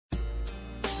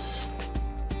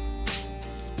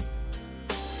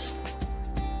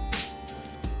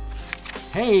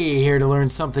Hey, here to learn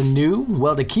something new?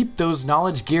 Well, to keep those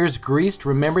knowledge gears greased,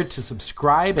 remember to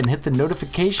subscribe and hit the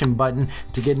notification button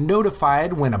to get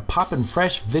notified when a poppin'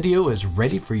 fresh video is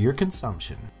ready for your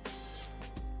consumption.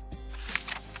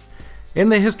 In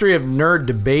the history of nerd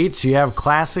debates, you have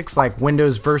classics like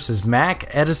Windows versus Mac,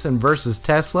 Edison versus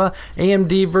Tesla,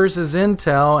 AMD versus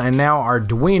Intel, and now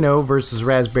Arduino versus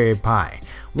Raspberry Pi.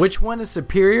 Which one is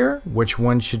superior? Which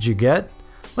one should you get?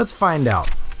 Let's find out.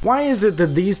 Why is it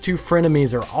that these two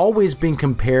frenemies are always being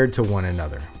compared to one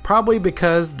another? Probably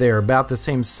because they're about the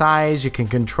same size, you can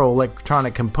control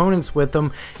electronic components with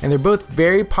them, and they're both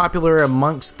very popular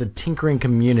amongst the tinkering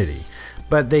community.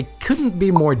 But they couldn't be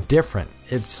more different.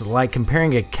 It's like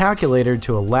comparing a calculator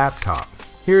to a laptop.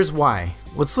 Here's why.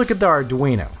 Let's look at the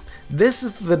Arduino. This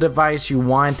is the device you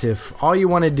want if all you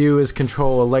want to do is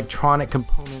control electronic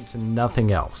components and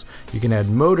nothing else. You can add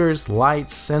motors,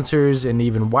 lights, sensors, and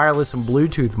even wireless and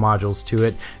Bluetooth modules to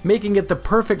it, making it the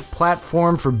perfect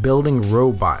platform for building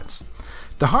robots.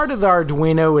 The heart of the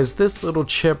Arduino is this little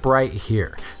chip right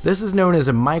here. This is known as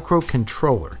a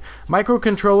microcontroller.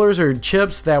 Microcontrollers are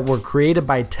chips that were created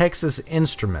by Texas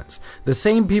Instruments, the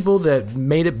same people that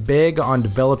made it big on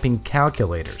developing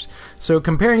calculators. So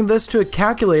comparing this to a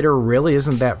calculator really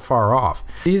isn't that far off.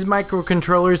 These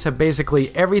microcontrollers have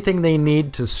basically everything they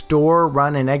need to store,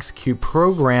 run, and execute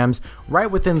programs right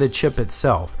within the chip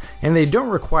itself, and they don't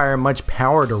require much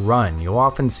power to run. You'll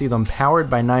often see them powered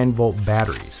by 9-volt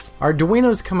batteries.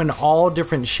 Arduinos come in all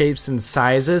different shapes and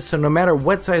sizes, so no matter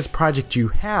what size project you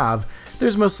have,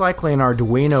 there's most likely an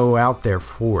Arduino out there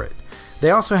for it.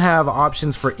 They also have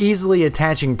options for easily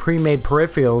attaching pre-made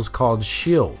peripherals called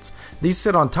shields. These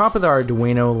sit on top of the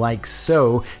Arduino like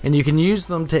so, and you can use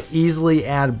them to easily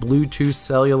add Bluetooth,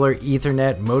 cellular,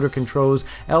 Ethernet, motor controls,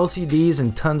 LCDs,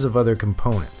 and tons of other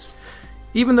components.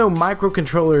 Even though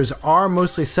microcontrollers are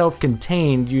mostly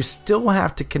self-contained, you still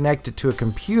have to connect it to a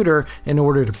computer in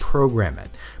order to program it.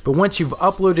 But once you've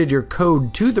uploaded your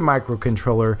code to the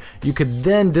microcontroller, you could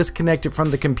then disconnect it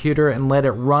from the computer and let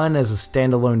it run as a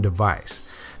standalone device.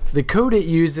 The code it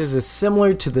uses is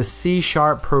similar to the C#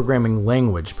 programming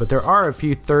language, but there are a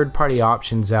few third-party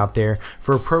options out there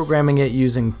for programming it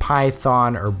using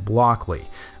Python or Blockly.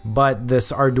 But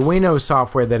this Arduino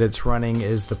software that it's running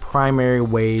is the primary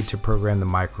way to program the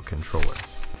microcontroller.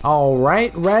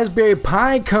 Alright, Raspberry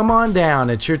Pi, come on down,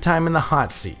 it's your time in the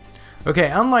hot seat.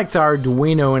 Okay, unlike the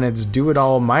Arduino and its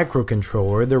do-it-all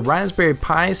microcontroller, the Raspberry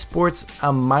Pi sports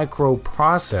a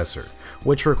microprocessor,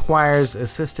 which requires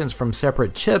assistance from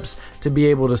separate chips to be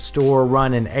able to store,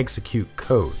 run, and execute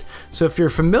code. So if you're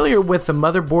familiar with the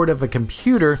motherboard of a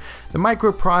computer, the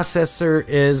microprocessor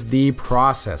is the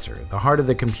processor, the heart of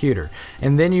the computer.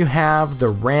 And then you have the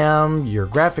RAM, your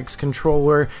graphics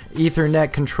controller,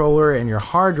 Ethernet controller, and your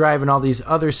hard drive, and all these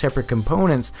other separate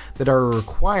components that are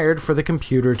required for the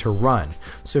computer to run.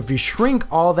 So if you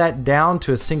shrink all that down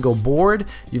to a single board,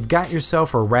 you've got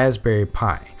yourself a Raspberry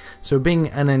Pi. So being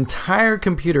an entire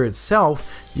computer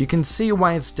itself, you can see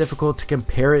why it's difficult to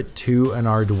compare it to an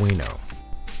Arduino.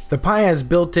 The Pi has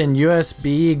built-in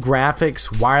USB,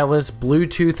 graphics, wireless,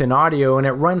 Bluetooth, and audio, and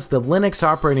it runs the Linux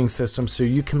operating system, so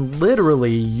you can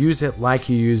literally use it like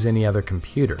you use any other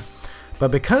computer. But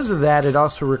because of that, it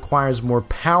also requires more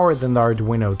power than the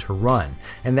Arduino to run,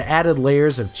 and the added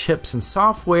layers of chips and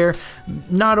software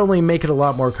not only make it a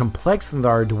lot more complex than the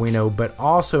Arduino, but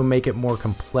also make it more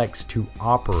complex to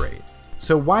operate.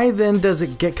 So why then does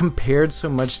it get compared so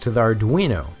much to the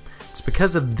Arduino? It's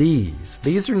because of these.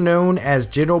 These are known as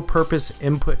general purpose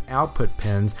input-output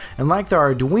pins, and like the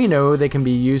Arduino, they can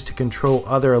be used to control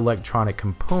other electronic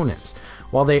components.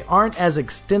 While they aren't as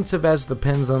extensive as the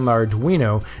pins on the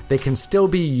Arduino, they can still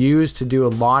be used to do a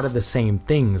lot of the same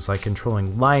things, like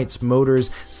controlling lights, motors,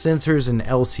 sensors, and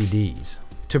LCDs.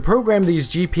 To program these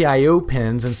GPIO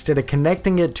pins, instead of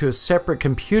connecting it to a separate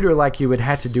computer like you would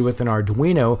have to do with an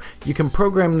Arduino, you can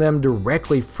program them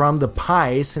directly from the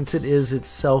Pi since it is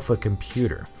itself a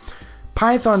computer.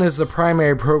 Python is the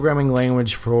primary programming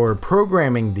language for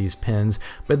programming these pins,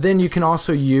 but then you can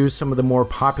also use some of the more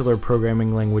popular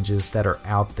programming languages that are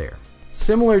out there.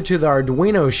 Similar to the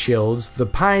Arduino shields, the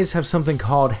Pis have something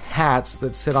called hats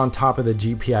that sit on top of the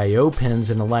GPIO pins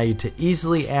and allow you to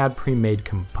easily add pre-made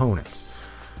components.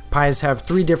 Pis have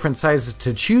 3 different sizes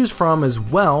to choose from as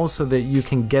well, so that you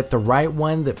can get the right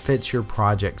one that fits your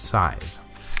project size.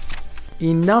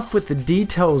 Enough with the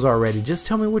details already, just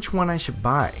tell me which one I should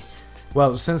buy.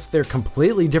 Well, since they're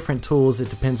completely different tools, it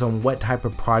depends on what type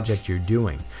of project you're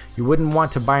doing. You wouldn't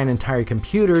want to buy an entire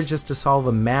computer just to solve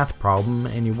a math problem,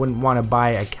 and you wouldn't want to buy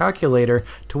a calculator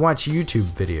to watch YouTube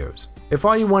videos. If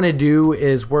all you want to do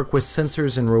is work with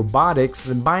sensors and robotics,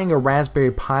 then buying a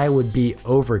Raspberry Pi would be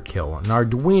overkill. An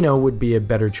Arduino would be a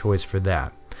better choice for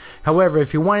that. However,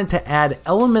 if you wanted to add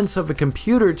elements of a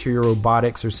computer to your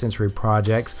robotics or sensory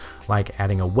projects, like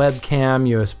adding a webcam,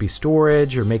 USB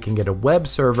storage, or making it a web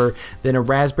server, then a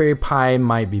Raspberry Pi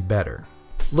might be better.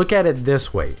 Look at it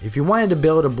this way. If you wanted to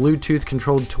build a Bluetooth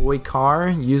controlled toy car,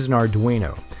 use an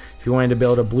Arduino. If you wanted to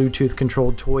build a Bluetooth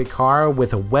controlled toy car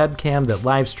with a webcam that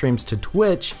live streams to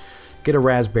Twitch, get a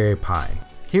Raspberry Pi.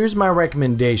 Here's my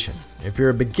recommendation. If you're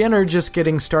a beginner just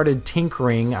getting started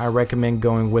tinkering, I recommend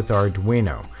going with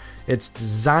Arduino. It's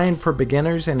designed for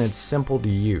beginners and it's simple to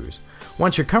use.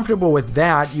 Once you're comfortable with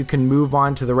that, you can move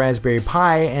on to the Raspberry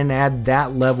Pi and add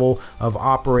that level of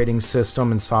operating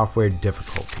system and software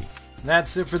difficulty.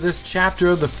 That's it for this chapter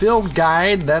of the Field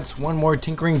Guide. That's one more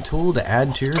tinkering tool to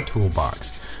add to your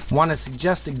toolbox. Want to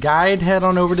suggest a guide? Head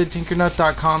on over to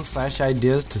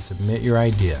tinkernut.com/ideas to submit your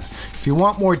idea. If you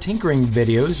want more tinkering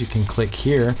videos, you can click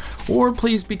here, or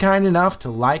please be kind enough to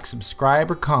like,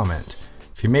 subscribe, or comment.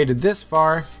 If you made it this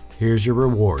far, here's your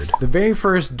reward. The very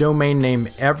first domain name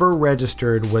ever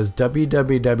registered was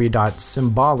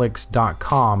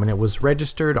www.symbolics.com, and it was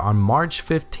registered on March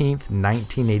 15th,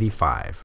 1985.